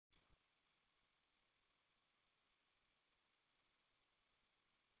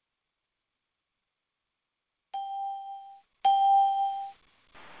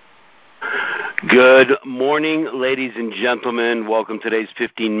Good morning, ladies and gentlemen. Welcome to today's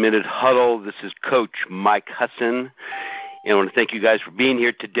 15-minute huddle. This is Coach Mike Husson, and I want to thank you guys for being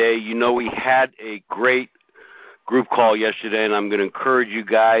here today. You know, we had a great group call yesterday, and I'm going to encourage you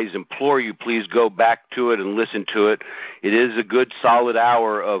guys, implore you, please go back to it and listen to it. It is a good, solid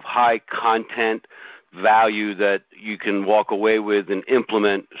hour of high content value that you can walk away with and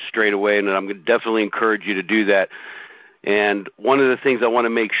implement straight away, and I'm going to definitely encourage you to do that. And one of the things I want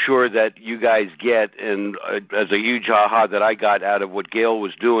to make sure that you guys get, and as a huge aha that I got out of what Gail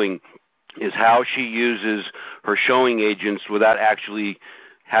was doing, is how she uses her showing agents without actually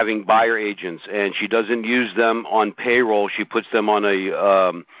having buyer agents. And she doesn't use them on payroll. She puts them on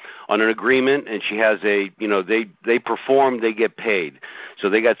an agreement, and she has they perform, they get paid.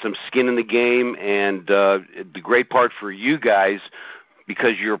 So they got some skin in the game, and the great part for you guys,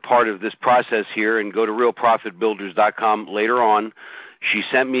 because you're part of this process here, and go to realprofitbuilders.com later on. She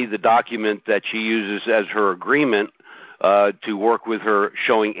sent me the document that she uses as her agreement to work with her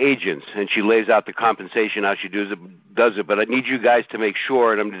showing agents, and she lays out the compensation, how she does it. But I need you guys to make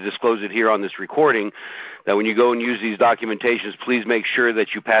sure, and I'm going to disclose it here on this recording, that when you go and use these documentations, please make sure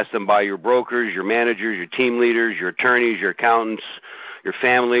that you pass them by your brokers, your managers, your team leaders, your attorneys, your accountants, your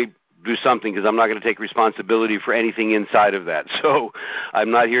family. Do something, because I'm not going to take responsibility for anything inside of that. So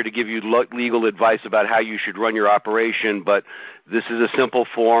I'm not here to give you legal advice about how you should run your operation, but this is a simple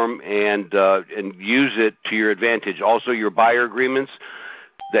form, and use it to your advantage. Also, your buyer agreements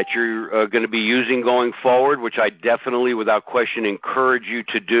that you're going to be using going forward, which I definitely, without question, encourage you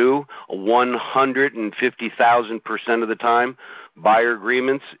to do 150,000% of the time. Buyer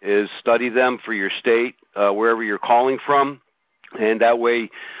agreements is study them for your state, wherever you're calling from, and that way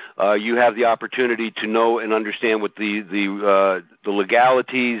you have the opportunity to know and understand what the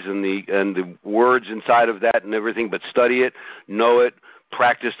legalities and the words inside of that and everything. But study it, know it,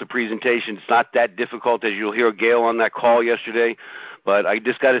 practice the presentation. It's not that difficult, as you'll hear Gail on that call yesterday. But I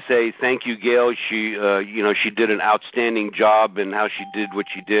just got to say thank you, Gail. She she did an outstanding job in how she did what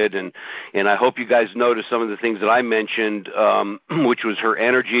she did, and I hope you guys noticed some of the things that I mentioned, which was her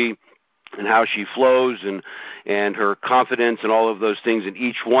energy and how she flows and her confidence and all of those things, and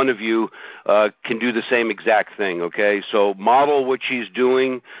each one of you can do the same exact thing, okay? So model what she's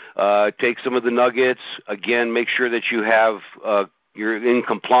doing, take some of the nuggets. Again, make sure that you have you're in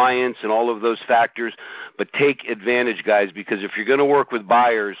compliance and all of those factors, but take advantage, guys, because if you're going to work with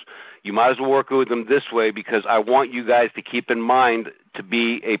buyers, you might as well work with them this way, because I want you guys to keep in mind to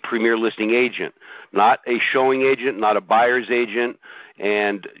be a premier listing agent, not a showing agent, not a buyer's agent,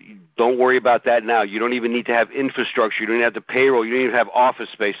 and don't worry about that now. You don't even need to have infrastructure. You don't even have the payroll. You don't even have office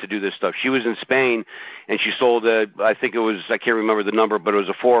space to do this stuff. She was in Spain, and she sold I can't remember the number, but it was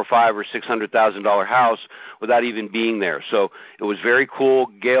a $400,000 or $500,000 or $600,000 house without even being there. So it was very cool.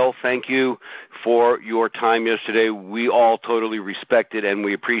 Gail, thank you for your time yesterday. We all totally respect it, and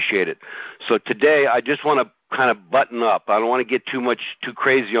we appreciate it. So today I just want to kind of button up. I don't want to get too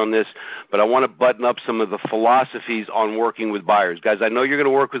crazy on this, but I want to button up some of the philosophies on working with buyers. Guys, I know you're going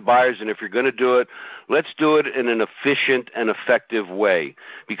to work with buyers, and if you're going to do it, let's do it in an efficient and effective way,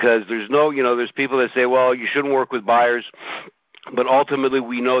 because there's people that say, well, you shouldn't work with buyers, but ultimately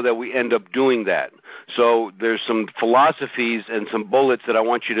we know that we end up doing that. So there's some philosophies and some bullets that I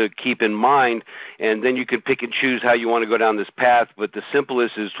want you to keep in mind, and then you can pick and choose how you want to go down this path. But the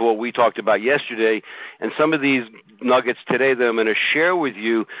simplest is what we talked about yesterday, and some of these nuggets today that I'm going to share with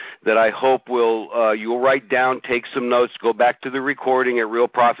you that I hope you'll write down, take some notes, go back to the recording at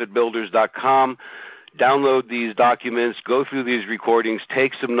realprofitbuilders.com, download these documents, go through these recordings,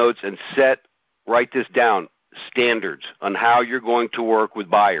 take some notes, and write this down. Standards on how you're going to work with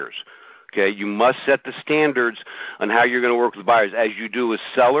buyers. Okay, you must set the standards on how you're going to work with buyers. As you do with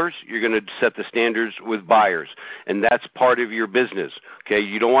sellers, you're going to set the standards with buyers, and that's part of your business. Okay,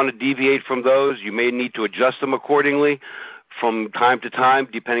 you don't want to deviate from those. You may need to adjust them accordingly from time to time,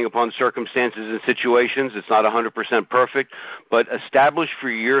 depending upon circumstances and situations. It's not 100% perfect, but establish for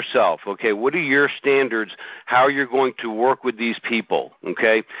yourself, okay, what are your standards, how you're going to work with these people,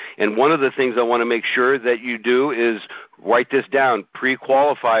 okay? And one of the things I want to make sure that you do is write this down,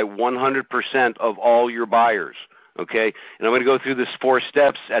 pre-qualify 100% of all your buyers. Okay, and I'm going to go through this 4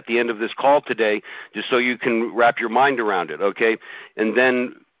 steps at the end of this call today, just so you can wrap your mind around it, okay? And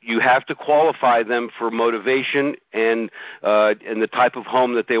then you have to qualify them for motivation and the type of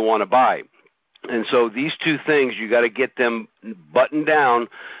home that they want to buy. And so these 2 things, you got to get them buttoned down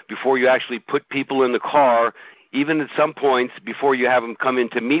before you actually put people in the car, even at some points before you have them come in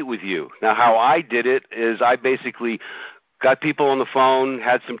to meet with you. Now, how I did it is I basically got people on the phone,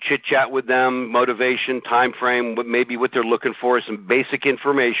 had some chit-chat with them, motivation, time frame, maybe what they're looking for, some basic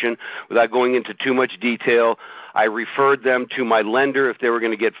information without going into too much detail. I referred them to my lender if they were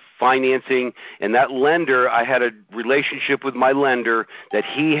going to get financing, and that lender, I had a relationship with my lender that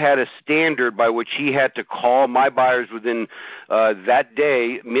he had a standard by which he had to call my buyers within that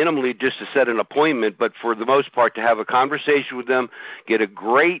day, minimally just to set an appointment, but for the most part to have a conversation with them, get a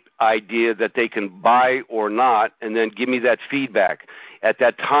great idea that they can buy or not, and then give me that feedback. At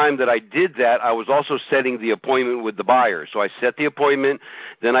that time that I did that, I was also setting the appointment with the buyer. So I set the appointment,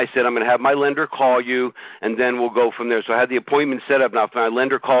 then I said, I'm going to have my lender call you, and then we'll go from there. So I had the appointment set up. Now, if my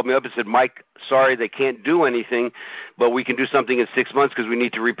lender called me up and said, Mike, sorry, they can't do anything, but we can do something in 6 months because we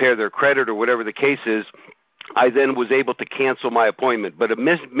need to repair their credit or whatever the case is, I then was able to cancel my appointment. But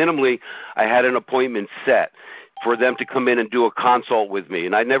minimally, I had an appointment set for them to come in and do a consult with me.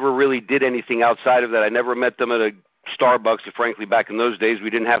 And I never really did anything outside of that. I never met them at a Starbucks. Frankly, back in those days,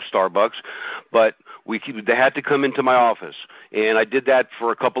 we didn't have Starbucks, but they had to come into my office, and I did that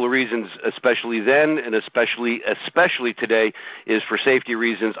for a couple of reasons, especially then and especially today, is for safety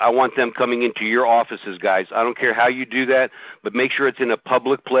reasons. I want them coming into your offices, guys. I don't care how you do that, but make sure it's in a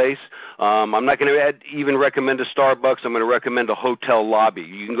public place. I'm not going to even recommend a Starbucks. I'm going to recommend a hotel lobby.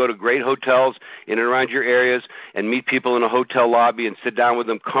 You can go to great hotels in and around your areas and meet people in a hotel lobby and sit down with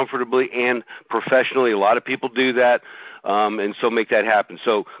them comfortably and professionally. A lot of people do that. And so make that happen.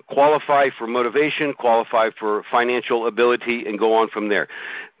 So qualify for motivation, qualify for financial ability, and go on from there.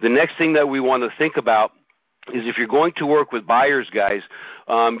 The next thing that we want to think about is if you're going to work with buyers, guys,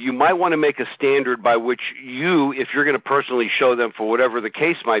 you might want to make a standard by which you, if you're going to personally show them for whatever the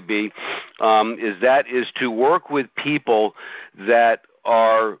case might be, is to work with people that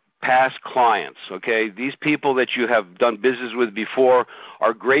are past clients, okay? These people that you have done business with before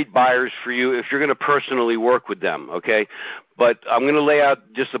are great buyers for you if you're going to personally work with them, okay? But I'm going to lay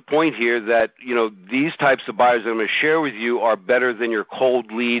out just a point here that, these types of buyers that I'm going to share with you are better than your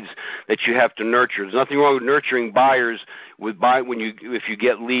cold leads that you have to nurture. There's nothing wrong with nurturing buyers if you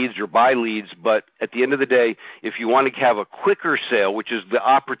get leads or buy leads, but at the end of the day, if you want to have a quicker sale, which is the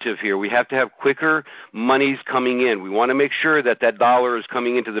operative here, we have to have quicker monies coming in. We want to make sure that dollar is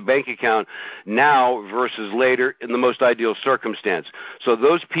coming into the bank account now versus later in the most ideal circumstance. So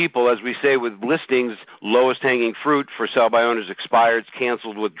those people, as we say with listings, lowest hanging fruit for sell by owners, expired,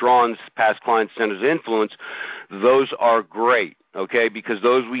 canceled, withdrawn, past client centers of influence, those are great. Okay, because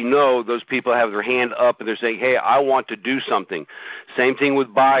those people have their hand up and they're saying, hey, I want to do something. Same thing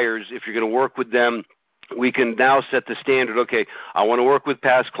with buyers. If you're going to work with them, we can now set the standard. Okay, I want to work with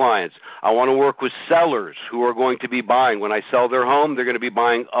past clients. I want to work with sellers who are going to be buying. When I sell their home, they're going to be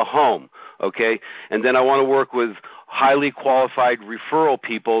buying a home. Okay, and then I want to work with highly qualified referral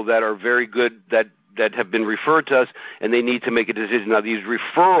people that are very good, that have been referred to us, and they need to make a decision. Now, these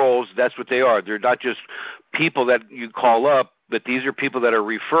referrals, that's what they are. They're not just people that you call up, but these are people that are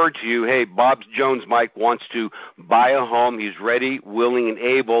referred to you. Hey, Bob Jones Mike wants to buy a home. He's ready, willing, and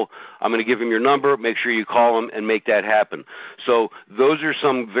able. I'm going to give him your number. Make sure you call him and make that happen. So those are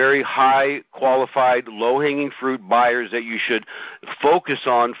some very high qualified, low-hanging fruit buyers that you should focus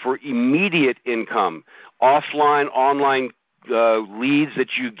on for immediate income. Offline, online leads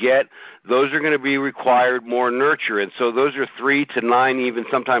that you get, those are going to be required more nurture. And so those are 3 to 9, even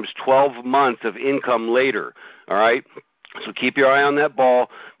sometimes 12 months of income later, all right? So keep your eye on that ball.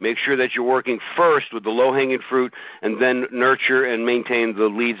 Make sure that you're working first with the low-hanging fruit and then nurture and maintain the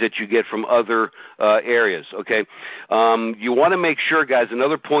leads that you get from other areas, okay? You want to make sure, guys,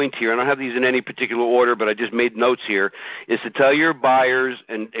 another point here, I don't have these in any particular order, but I just made notes here, is to tell your buyers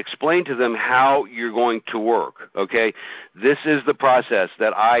and explain to them how you're going to work, okay? This is the process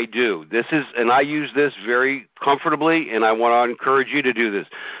that I do. And I use this very comfortably, and I want to encourage you to do this.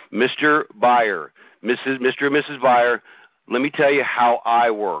 Mr. Buyer, Mr. and Mrs. Buyer, let me tell you how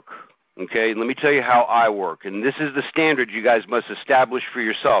I work, okay? Let me tell you how I work. And this is the standard you guys must establish for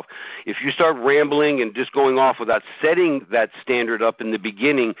yourself. If you start rambling and just going off without setting that standard up in the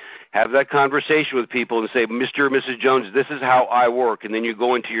beginning, have that conversation with people and say, Mr. or Mrs. Jones, this is how I work. And then you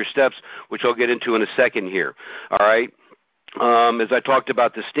go into your steps, which I'll get into in a second here, all right? As I talked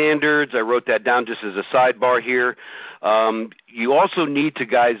about the standards, I wrote that down just as a sidebar here. You also need to,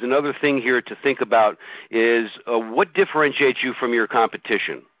 guys, another thing here to think about is what differentiates you from your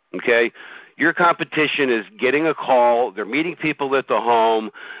competition, okay? Your competition is getting a call, they're meeting people at the home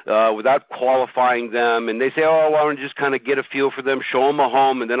without qualifying them, and they say, oh, I want to just kind of get a feel for them, show them a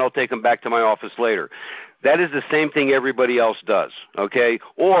home, and then I'll take them back to my office later. that is the same thing everybody else does, okay?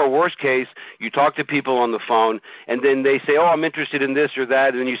 Or worst case, you talk to people on the phone, and then they say, oh, I'm interested in this or that,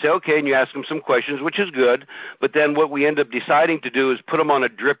 and then you say, okay, and you ask them some questions, which is good, but then what we end up deciding to do is put them on a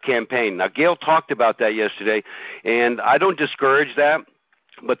drip campaign. Now, Gail talked about that yesterday, and I don't discourage that.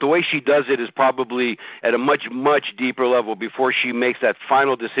 But the way she does it is probably at a much, much deeper level before she makes that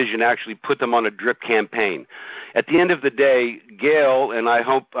final decision to actually put them on a drip campaign. At the end of the day, Gail, and I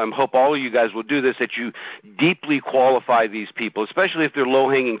hope all of you guys will do this, that you deeply qualify these people, especially if they're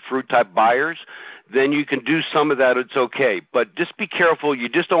low-hanging fruit type buyers. Then you can do some of that, it's okay. But just be careful. You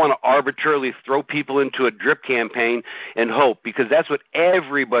just don't want to arbitrarily throw people into a drip campaign and hope, because that's what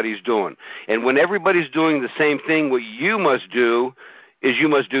everybody's doing. And when everybody's doing the same thing, what you must do is you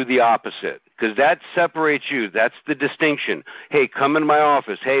must do the opposite, because that separates you. That's the distinction. Hey, come in my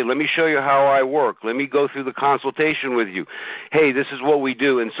office. Hey, let me show you how I work. Let me go through the consultation with you. Hey, this is what we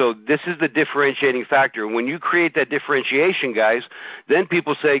do. And so this is the differentiating factor. When you create that differentiation, guys, then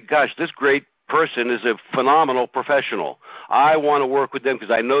people say, gosh, this great person is a phenomenal professional. I want to work with them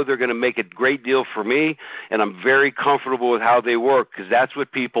because I know they're going to make a great deal for me, and I'm very comfortable with how they work, because that's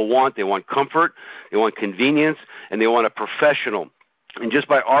what people want. They want comfort, they want convenience, and they want a professional. And just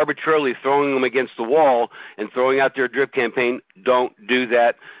by arbitrarily throwing them against the wall and throwing out their drip campaign, don't do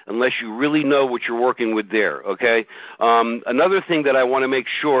that unless you really know what you're working with there, okay? Another thing that I want to make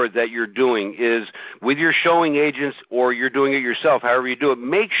sure that you're doing is with your showing agents, or you're doing it yourself, however you do it,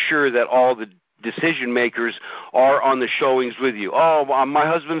 make sure that all the decision makers are on the showings with you. Oh, my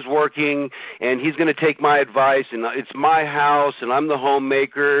husband's working, and he's going to take my advice, and it's my house, and I'm the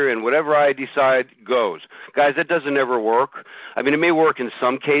homemaker, and whatever I decide goes. Guys, that doesn't ever work. I mean, it may work in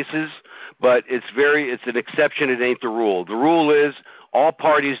some cases, but it's an exception. It ain't the rule. The rule is all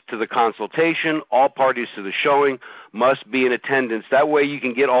parties to the consultation, all parties to the showing must be in attendance. That way you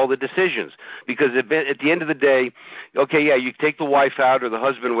can get all the decisions. Because at the end of the day, okay, yeah, you take the wife out or the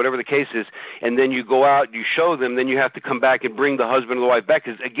husband, whatever the case is, and then you go out, you show them, then you have to come back and bring the husband or the wife back.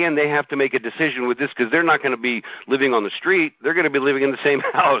 Because, again, they have to make a decision with this, because they're not going to be living on the street. They're going to be living in the same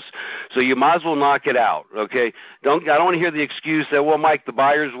house. So you might as well knock it out, okay? I don't want to hear the excuse that, well, Mike, the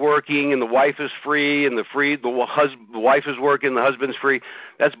buyer's working and the wife is free, and the wife is working, the husband's free.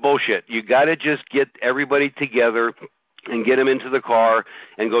 That's bullshit. You got to just get everybody together and get them into the car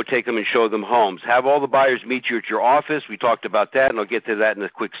and go take them and show them homes. Have all the buyers meet you at your office. We talked about that, and I'll get to that in a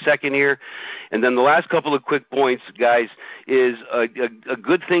quick second here. And then the last couple of quick points, guys, is a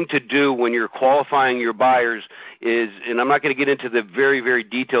good thing to do when you're qualifying your buyers is, and I'm not going to get into the very, very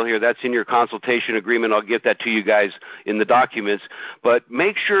detail here. That's in your consultation agreement. I'll get that to you guys in the documents. But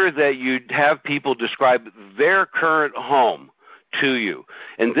make sure that you have people describe their current home to you.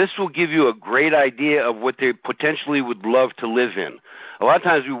 And this will give you a great idea of what they potentially would love to live in. A lot of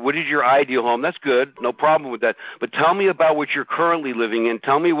times, what is your ideal home? That's good, no problem with that. But tell me about what you're currently living in.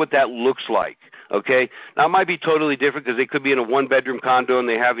 Tell me what that looks like, okay? Now, it might be totally different, because they could be in a one-bedroom condo and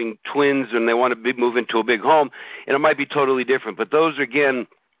they're having twins and they want to move into a big home, and it might be totally different. But those, again,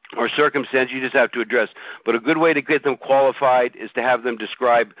 or circumstance you just have to address. But a good way to get them qualified is to have them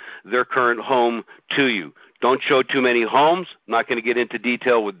describe their current home to you. Don't show too many homes. I'm not going to get into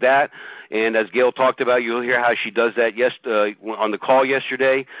detail with that. And as Gail talked about, you'll hear how she does that on the call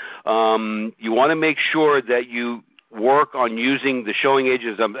yesterday. You want to make sure that you work on using the showing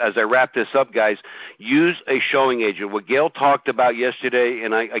agents. As I wrap this up, guys, use a showing agent. What Gail talked about yesterday,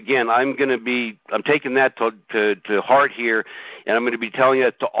 and I'm taking that to heart here, and I'm going to be telling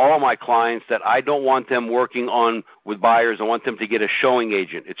that to all my clients, that I don't want them working with buyers. I want them to get a showing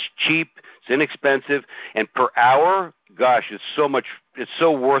agent. It's cheap, it's inexpensive, and per hour, gosh, it's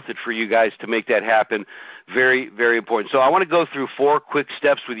so worth it for you guys to make that happen. Very, very important. So I want to go through 4 quick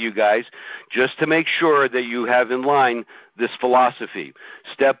steps with you guys just to make sure that you have in line this philosophy.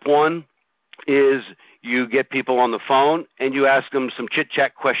 Step 1 is you get people on the phone and you ask them some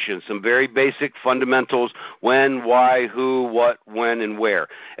chit-chat questions, some very basic fundamentals: when, why, who, what, when, and where,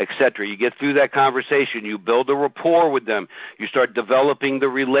 etc. You get through that conversation. You build a rapport with them. You start developing the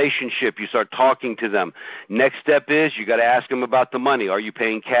relationship. You start talking to them. Next step is you got to ask them about the money. Are you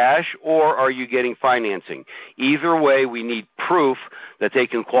paying cash or are you getting financing? Either way, we need proof that they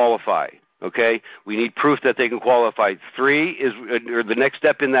can qualify. Okay, we need proof that they can qualify. 3 is, or the next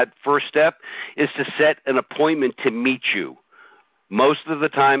step in that first step, is to set an appointment to meet you. Most of the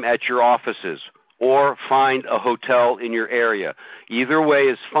time at your offices or find a hotel in your area. Either way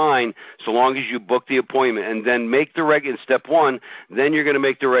is fine so long as you book the appointment. And then make the in step one, then you're going to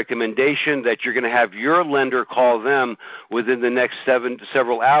make the recommendation that you're going to have your lender call them within the next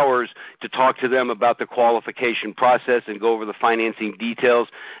several hours to talk to them about the qualification process and go over the financing details.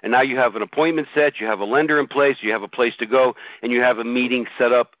 And now you have an appointment set, you have a lender in place, you have a place to go, and you have a meeting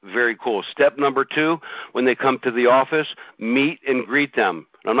set up. Very cool. Step number two, when they come to the office, meet and greet them.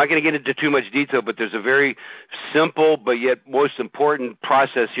 I'm not going to get into too much detail, but there's a very simple but yet most important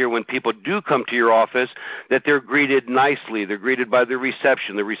process here when people do come to your office, that they're greeted nicely. They're greeted by the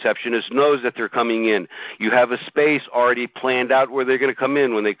reception. The receptionist knows that they're coming in. You have a space already planned out where they're going to come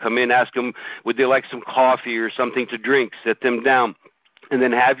in. When they come in, ask them, would they like some coffee or something to drink? Sit them down. And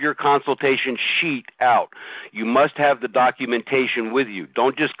then have your consultation sheet out. You must have the documentation with you.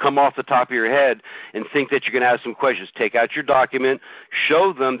 Don't just come off the top of your head and think that you're going to ask some questions. Take out your document.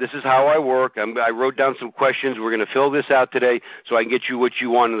 Show them this is how I work. I wrote down some questions. We're going to fill this out today so I can get you what you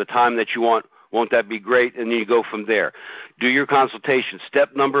want in the time that you want. Won't that be great? And then you go from there. Do your consultation.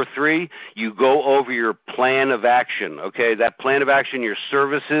 Step number 3, you go over your plan of action, okay? That plan of action, your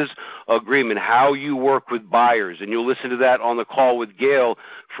services agreement, how you work with buyers. And you'll listen to that on the call with Gail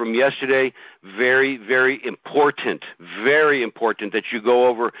from yesterday. Very, very important that you go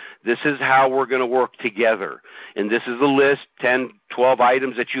over, this is how we're going to work together. And this is the list, 10, 12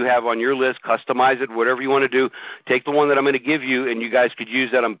 items that you have on your list. Customize it, whatever you want to do. Take the one that I'm going to give you, and you guys could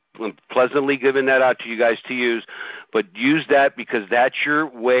use that. I'm pleasantly giving that out to you guys to use. But use that because that's your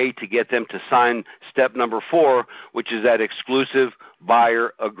way to get them to sign step number 4, which is that exclusive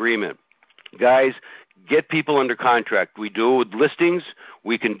buyer agreement. Guys, get people under contract. We do it with listings.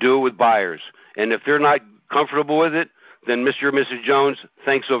 We can do it with buyers. And if they're not comfortable with it, then Mr. or Mrs. Jones,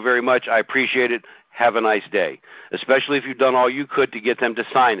 thanks so very much. I appreciate it. Have a nice day, especially if you've done all you could to get them to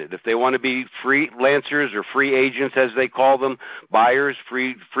sign it. If they want to be freelancers or free agents, as they call them, buyers,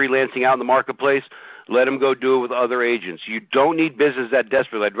 freelancing out in the marketplace, let them go do it with other agents. You don't need business that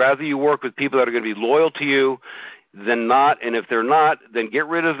desperate. I'd rather you work with people that are going to be loyal to you than not, and if they're not, then get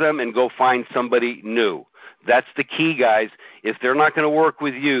rid of them and go find somebody new. That's the key, guys. If they're not going to work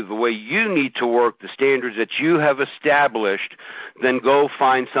with you the way you need to work, the standards that you have established, then go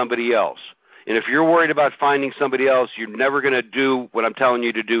find somebody else. And if you're worried about finding somebody else, you're never going to do what I'm telling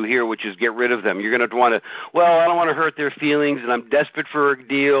you to do here, which is get rid of them. You're going to want to, well, I don't want to hurt their feelings, and I'm desperate for a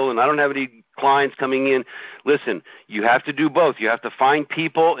deal, and I don't have any clients coming in. Listen, you have to do both. You have to find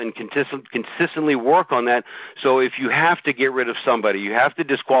people and consistently work on that. So if you have to get rid of somebody, you have to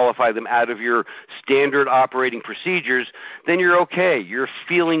disqualify them out of your standard operating procedures, then you're okay. You're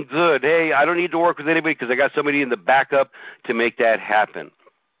feeling good. Hey, I don't need to work with anybody because I got somebody in the backup to make that happen.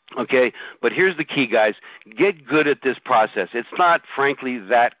 Okay, but here's the key, guys. Get good at this process. It's not, frankly,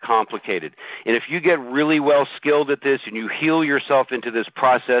 that complicated. And if you get really well skilled at this and you heal yourself into this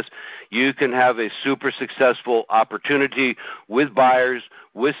process, you can have a super successful opportunity with buyers,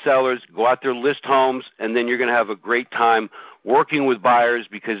 with sellers, go out there, list homes, and then you're going to have a great time working with buyers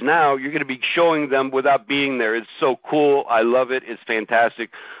because now you're going to be showing them without being there. It's so cool. I love it. It's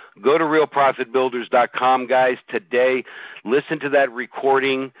fantastic. Go to realprofitbuilders.com, guys, today. Listen to that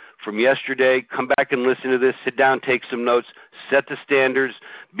recording from yesterday. Come back and listen to this. Sit down, take some notes, set the standards,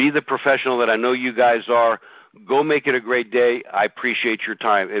 be the professional that I know you guys are. Go make it a great day. I appreciate your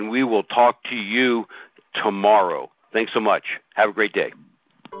time, and we will talk to you tomorrow. Thanks so much. Have a great day.